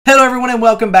everyone, and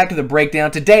welcome back to the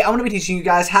breakdown. Today, I'm going to be teaching you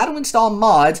guys how to install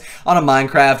mods on a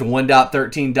Minecraft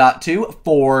 1.13.2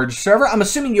 Forge server. I'm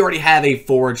assuming you already have a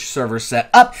Forge server set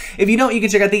up. If you don't, you can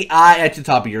check out the eye at the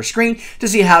top of your screen to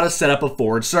see how to set up a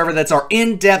Forge server. That's our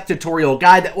in-depth tutorial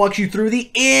guide that walks you through the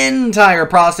entire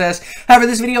process. However,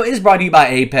 this video is brought to you by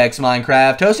Apex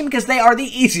Minecraft Hosting because they are the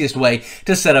easiest way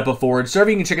to set up a Forge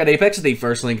server. You can check out Apex at the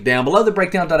first link down below,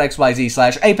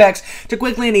 thebreakdown.xyz/Apex, to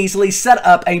quickly and easily set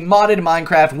up a modded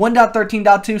Minecraft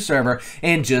 1.13.2 server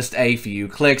in just a few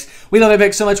clicks. We love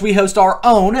Apex so much we host our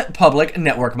own public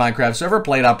network Minecraft server,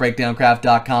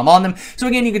 play.breakdowncraft.com on them. So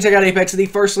again, you can check out Apex at the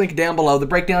first link down below,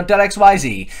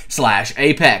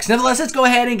 thebreakdown.xyz/Apex. Nevertheless, let's go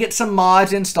ahead and get some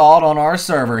mods installed on our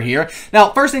server here.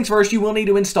 Now, first things first, you will need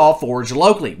to install Forge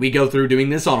locally. We go through doing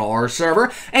this on our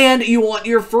server, and you want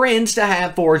your friends to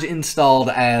have Forge installed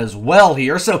as well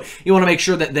here. So you want to make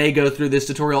sure that they go through this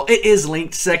tutorial. It is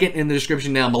linked second in the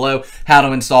description down below, how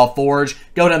to install Forge.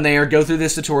 Go down there, go through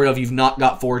this tutorial if you've not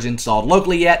got Forge installed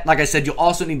locally yet. Like I said, you'll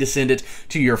also need to send it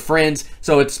to your friends,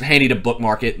 so it's handy to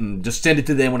bookmark it and just send it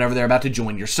to them whenever they're about to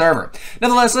join your server.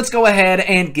 Nevertheless, let's go ahead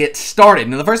and get started.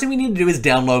 Now, the first thing we need to do is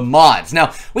download mods.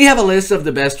 Now, we have a list of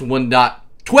the best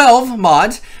 1.12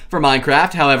 mods for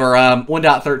Minecraft. However,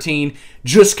 1.13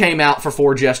 just came out for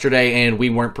Forge yesterday, and we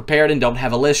weren't prepared and don't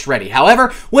have a list ready.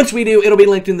 However, once we do, it'll be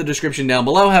linked in the description down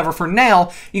below. However, for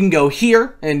now, you can go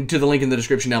here and to the link in the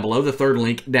description down below. The third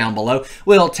link down below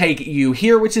will take you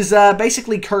here, which is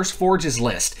basically Curse Forge's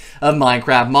list of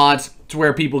Minecraft mods. It's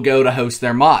where people go to host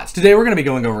their mods. Today we're going to be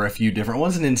going over a few different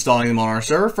ones and installing them on our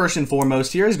server. First and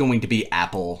foremost here is going to be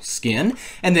Apple Skin,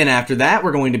 and then after that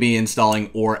we're going to be installing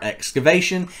Ore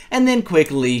Excavation, and then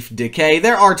Quick Leaf Decay.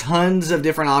 There are tons of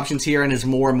different options here, and as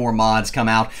more and more mods come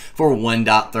out for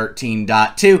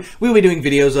 1.13.2, we will be doing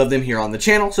videos of them here on the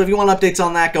channel, so if you want updates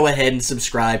on that, go ahead and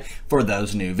subscribe for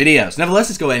those new videos. Nevertheless,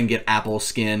 let's go ahead and get Apple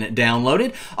Skin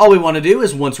downloaded. All we want to do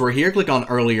is, once we're here, click on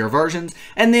earlier versions,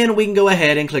 and then we can go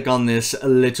ahead and click on this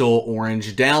little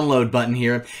orange download button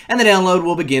here, and the download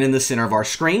will begin in the center of our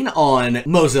screen on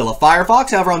Mozilla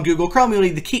Firefox. However, on Google Chrome, you'll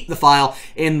need to keep the file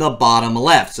in the bottom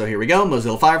left. So here we go,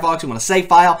 Mozilla Firefox, you want to save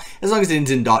file. As long as it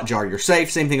ends in .jar, you're safe.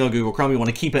 Same thing on Google Chrome, you want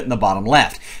to keep it in the bottom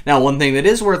left. Now, one thing that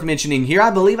is worth mentioning here, I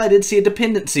believe I did see a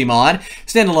dependency mod,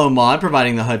 standalone mod,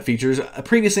 providing the HUD features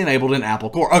previously enabled in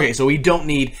Apple Core. Okay, so we don't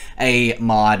need a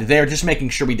mod there, just making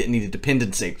sure we didn't need a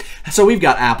dependency. So we've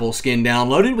got Apple Skin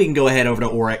downloaded. We can go ahead over to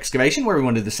Ore Excavation, where we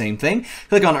want to do the same thing.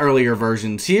 Click on earlier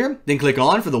versions here, then click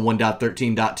on for the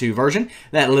 1.13.2 version,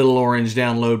 that little orange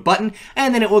download button,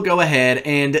 and then it will go ahead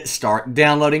and start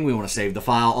downloading. We want to save the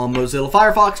file on Mozilla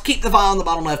Firefox, keep the file on the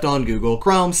bottom left on Google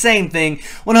Chrome. Same thing,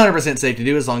 100% safe to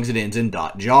do as long as it ends in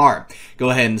 .jar.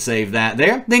 Go ahead and save that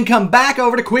there. Then come back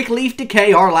over to Quick Leaf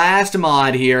Decay, our last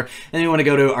mod here, and we want to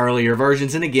go to earlier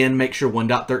versions, and again, make sure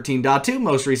 1.13.2,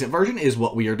 most recent version, is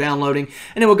what we are downloading,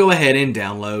 and it will go ahead and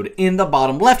download in the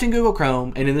bottom left in Google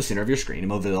Chrome and in the center of your screen in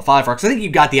Mozilla Firefox. I think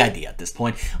you've got the idea at this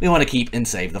point. We want to keep and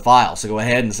save the file. So go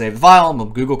ahead and save the file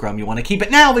on Google Chrome. You want to keep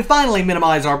it now. We finally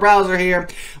minimize our browser here.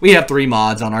 We have 3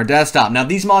 mods on our desktop. Now,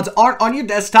 these mods aren't on your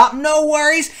desktop. No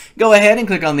worries. Go ahead and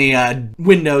click on the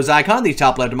Windows icon, the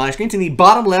top left of my screen, to the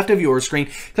bottom left of your screen.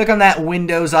 Click on that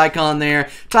Windows icon there.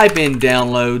 Type in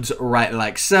downloads right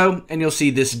like so, and you'll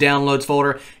see this downloads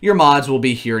folder. Your mods will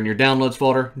be here in your downloads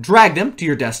folder. Drag them to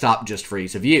your desktop just for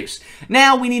ease of use.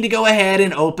 Now, we need to go ahead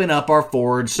and open up our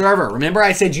Forge server. Remember,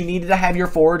 I said you needed to have your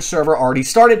Forge server already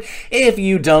started. If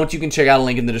you don't, you can check out a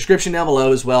link in the description down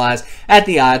below, as well as at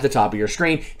the eye at the top of your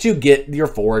screen, to get your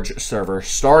Forge server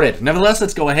started. Nevertheless,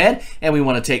 let's go ahead, and we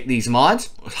want to take these mods,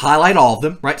 highlight all of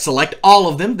them, right? Select all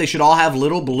of them. They should all have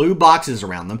little blue boxes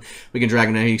around them. We can drag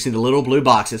them down here. You see the little blue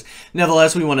boxes.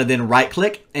 Nevertheless, we want to then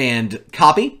right-click and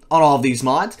copy on all of these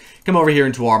mods. Come over here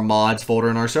into our mods folder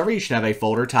in our server. You should have a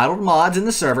folder titled mods in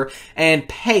the server, and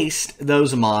paste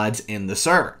those mods in the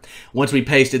server. Once we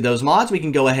pasted those mods, we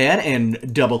can go ahead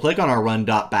and double click on our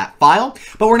run.bat file,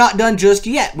 but we're not done just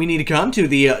yet. We need to come to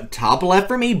the top left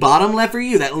for me, bottom left for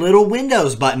you, that little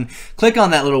Windows button. Click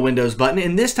on that little Windows button,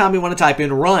 and this time we want to type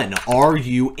in run,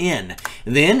 R-U-N.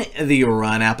 Then the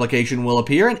run application will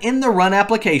appear, and in the run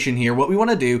application here, what we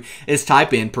want to do is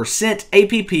type in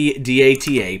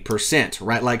 %appdata%,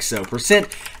 right like so,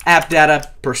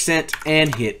 %appdata%,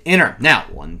 and hit enter. Now,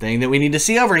 one thing that we need to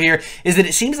see over here is that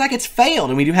it seems like it's failed,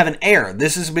 and we do have an error.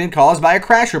 This has been caused by a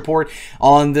crash report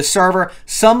on the server.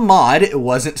 Some mod, it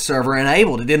wasn't server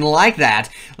enabled. It didn't like that.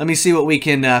 Let me see what we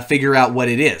can figure out what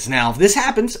it is. Now, if this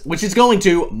happens, which it's going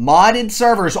to, modded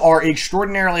servers are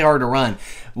extraordinarily hard to run.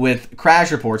 with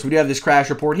crash reports. We do have this crash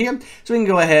report here, so we can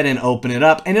go ahead and open it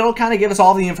up, and it'll kind of give us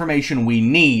all the information we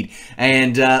need.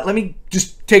 And let me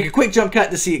just take a quick jump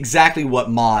cut to see exactly what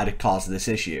mod caused this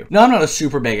issue. Now, I'm not a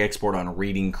super big expert on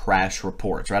reading crash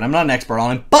reports, right? I'm not an expert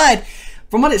on it, but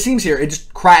from what it seems here, it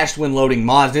just crashed when loading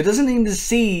mods. It doesn't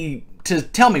even to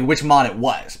tell me which mod it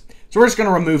was. So we're just going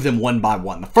to remove them one by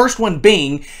one. The first one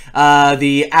being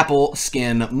the Apple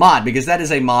Skin mod, because that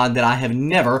is a mod that I have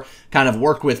never kind of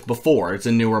worked with before. It's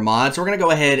a newer mod, so we're going to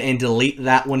go ahead and delete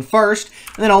that one first,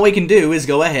 and then all we can do is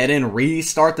go ahead and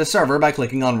restart the server by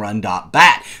clicking on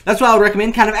run.bat. That's why I would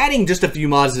recommend kind of adding just a few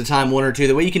mods at a time, one or two,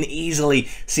 that way you can easily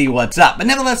see what's up. But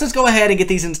nevertheless, let's go ahead and get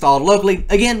these installed locally.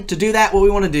 Again, to do that, what we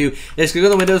want to do is go to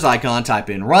the Windows icon, type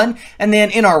in run, and then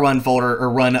in our run folder, or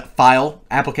run file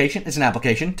application, it's an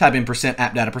application, type in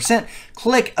 %appdata%,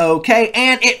 click OK,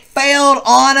 and it failed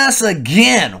on us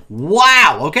again.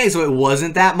 Wow, okay, so it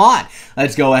wasn't that mod.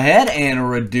 Let's go ahead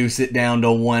and reduce it down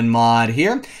to one mod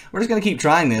here. We're just going to keep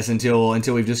trying this until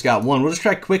we've just got one. We'll just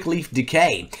try Quick Leaf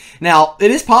Decay. Now, it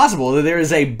is possible that there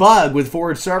is a bug with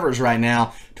Forge servers right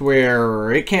now to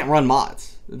where it can't run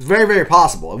mods. It's very, very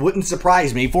possible. It wouldn't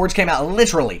surprise me. Forge came out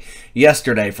literally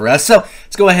yesterday for us. So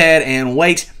let's go ahead and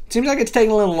wait. Seems like it's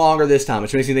taking a little longer this time,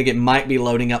 which makes me think it might be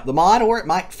loading up the mod, or it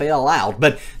might fail out.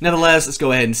 But nevertheless, let's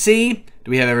go ahead and see. Do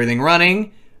we have everything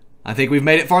running? I think we've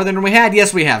made it farther than we had.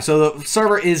 Yes, we have. So the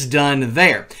server is done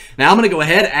there. Now I'm going to go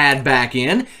ahead, add back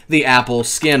in the Apple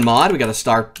Skin mod. We got to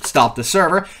stop the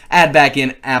server, add back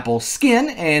in Apple Skin,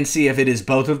 and see if it is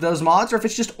both of those mods or if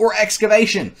it's just Ore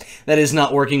Excavation that is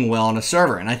not working well on a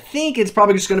server. And I think it's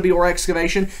probably just going to be Ore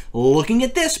Excavation looking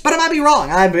at this, but I might be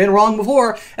wrong. I've been wrong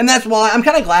before, and that's why I'm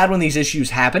kind of glad when these issues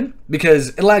happen, because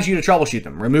it allows you to troubleshoot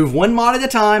them. Remove one mod at a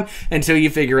time until you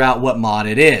figure out what mod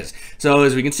it is. So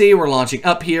as we can see, we're launching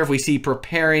up here. If we see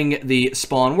preparing the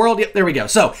spawn world, yep, there we go.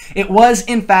 So it was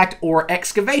in fact Ore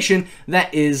Excavation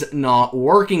that is not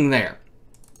working there.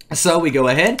 So we go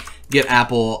ahead, get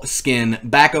Apple Skin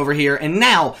back over here, and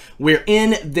now we're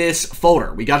in this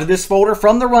folder. We got to this folder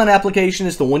from the run application.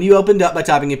 It's the one you opened up by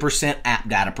typing in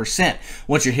 %appdata%.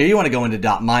 Once you're here, you want to go into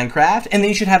 .minecraft, and then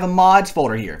you should have a mods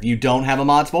folder here. If you don't have a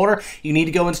mods folder, you need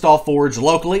to go install Forge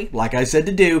locally, like I said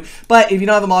to do. But if you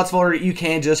don't have a mods folder, you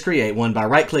can just create one by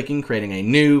right-clicking, creating a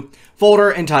new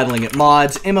folder, entitling it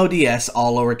mods, M-O-D-S,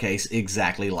 all lowercase,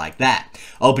 exactly like that.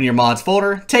 Open your mods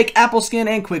folder, take Apple Skin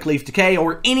and Quick Leaf Decay,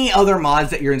 or any other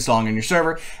mods that you're installing on your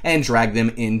server, and drag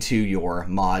them into your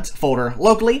mods folder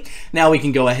locally. Now we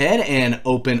can go ahead and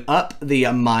open up the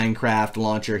Minecraft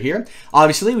launcher here.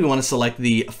 Obviously, we want to select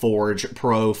the Forge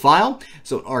profile.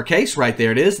 So in our case, right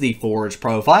there it is, the Forge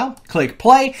profile. Click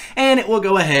play, and it will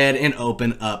go ahead and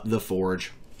open up the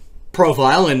Forge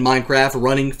profile in Minecraft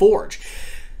running Forge.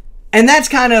 And that's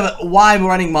kind of why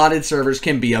running modded servers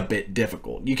can be a bit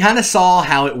difficult. You kind of saw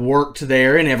how it worked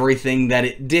there and everything that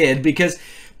it did, because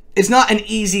it's not an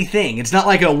easy thing. It's not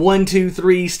like a 1, 2,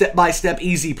 3 step-by-step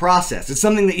easy process. It's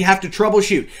something that you have to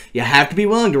troubleshoot. You have to be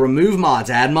willing to remove mods,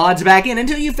 add mods back in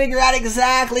until you figure out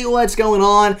exactly what's going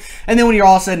on. And then when you're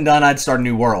all said and done, I'd start a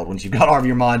new world once you've got all of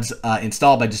your mods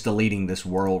installed by just deleting this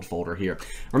world folder here.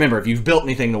 Remember, if you've built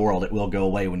anything in the world, it will go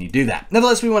away when you do that.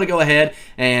 Nevertheless, we want to go ahead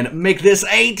and make this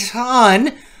a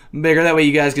ton bigger. That way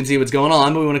you guys can see what's going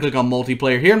on. But we want to click on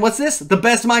multiplayer here. And what's this? The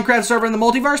best Minecraft server in the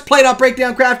multiverse?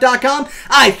 Play.breakdowncraft.com?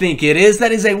 I think it is.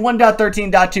 That is a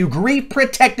 1.13.2 grief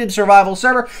protected survival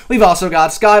server. We've also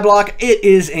got Skyblock. It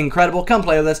is incredible. Come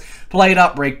play with us.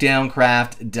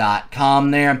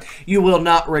 Play.breakdowncraft.com there. You will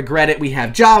not regret it. We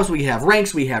have jobs, we have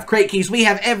ranks, we have crate keys, we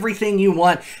have everything you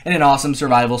want in an awesome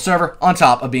survival server on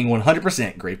top of being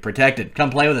 100% grief protected. Come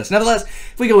play with us. Nevertheless,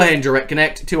 if we go ahead and direct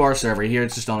connect to our server here,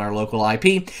 it's just on our local IP,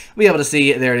 we'll be able to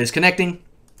see there it is connecting.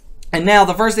 And now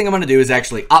the first thing I'm going to do is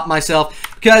actually opt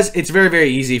myself, because it's very,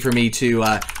 very easy for me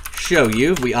to show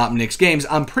you. If we opt Nick's Games,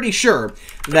 I'm pretty sure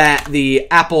that the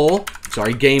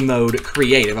game mode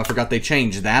creative, I forgot they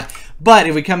changed that. But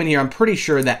if we come in here, I'm pretty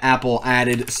sure that Apple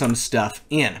added some stuff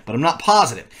in, but I'm not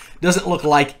positive. Doesn't look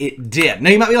like it did.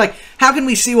 Now you might be like, how can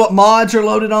we see what mods are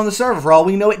loaded on the server? For all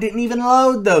we know, it didn't even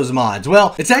load those mods.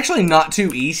 Well, it's actually not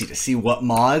too easy to see what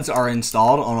mods are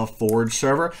installed on a Forge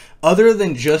server, other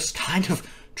than just kind of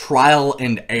trial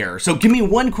and error. So give me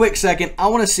one quick second. I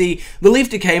want to see the Leaf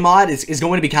Decay mod is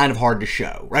going to be kind of hard to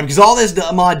show, right? Because all this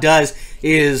mod does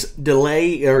is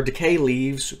delay or decay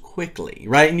leaves quickly,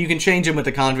 right? And you can change them with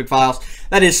the config files.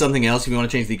 That is something else. If you want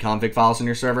to change the config files in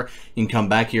your server, you can come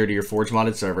back here to your Forge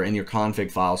modded server, and your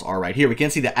config files are right here. We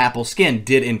can see the Apple skin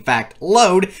did in fact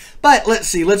load, but let's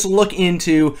see. Let's look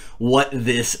into what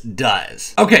this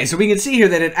does. Okay, so we can see here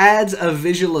that it adds a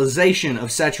visualization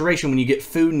of saturation when you get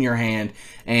food in your hand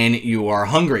and you are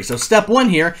hungry. So step one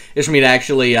here is for me to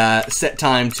actually set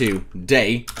time to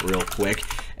day real quick.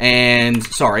 And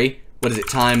sorry, what is it?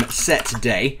 Time set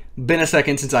day. Been a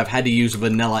second since I've had to use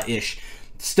vanilla-ish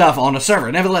stuff on a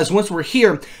server. Nevertheless, once we're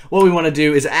here, what we want to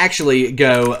do is actually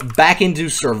go back into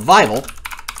survival.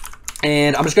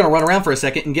 And I'm just going to run around for a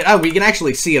second and get... Oh, we can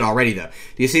actually see it already, though.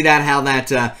 Do you see that? How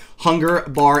that hunger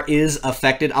bar is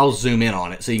affected? I'll zoom in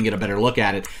on it so you can get a better look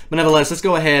at it. But nevertheless, let's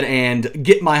go ahead and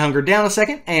get my hunger down a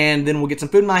second, and then we'll get some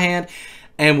food in my hand,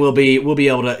 and we'll be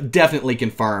able to definitely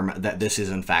confirm that this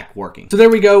is, in fact, working. So there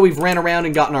we go. We've ran around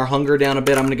and gotten our hunger down a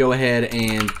bit. I'm going to go ahead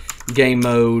and game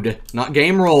mode, not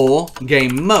game roll,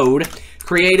 game mode,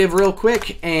 creative real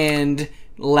quick, and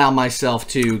allow myself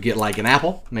to get like an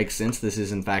apple. Makes sense. This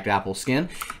is in fact apple skin.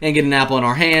 And get an apple in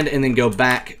our hand and then go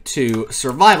back to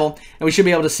survival. And we should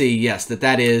be able to see, yes,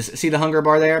 that is, see the hunger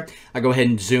bar there? I go ahead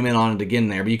and zoom in on it again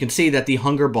there. But you can see that the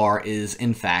hunger bar is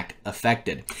in fact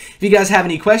affected. If you guys have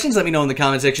any questions, let me know in the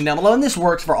comment section down below. And this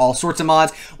works for all sorts of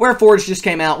mods. Where Forge just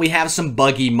came out, we have some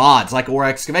buggy mods like ore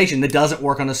excavation that doesn't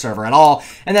work on the server at all.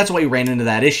 And that's why we ran into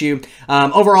that issue.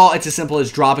 Overall, it's as simple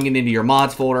as dropping it into your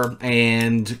mods folder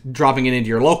and dropping it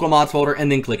into your local mods folder and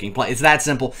then clicking play. It's that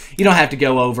simple. You don't have to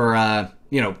go over,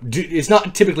 you know, it's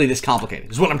not typically this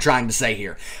complicated, is what I'm trying to say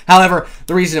here. However,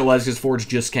 the reason it was because Forge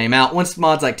just came out. Once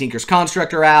mods like Tinker's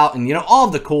Construct are out, and, you know, all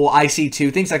of the cool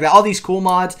IC2, things like that, all these cool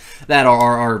mods that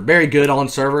are very good on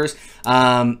servers,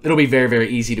 it'll be very, very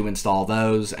easy to install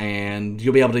those, and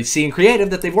you'll be able to see in creative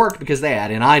that they've worked because they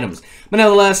add in items. But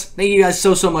nevertheless, thank you guys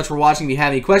so much for watching. If you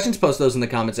have any questions, post those in the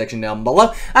comment section down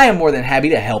below. I am more than happy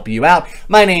to help you out.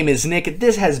 My name is Nick.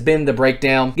 This has been The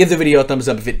Breakdown. Give the video a thumbs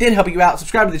up if it did help you out.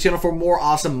 Subscribe to the channel for more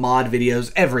awesome mod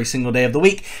videos every single day of the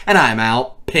week, and I'm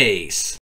out. Peace.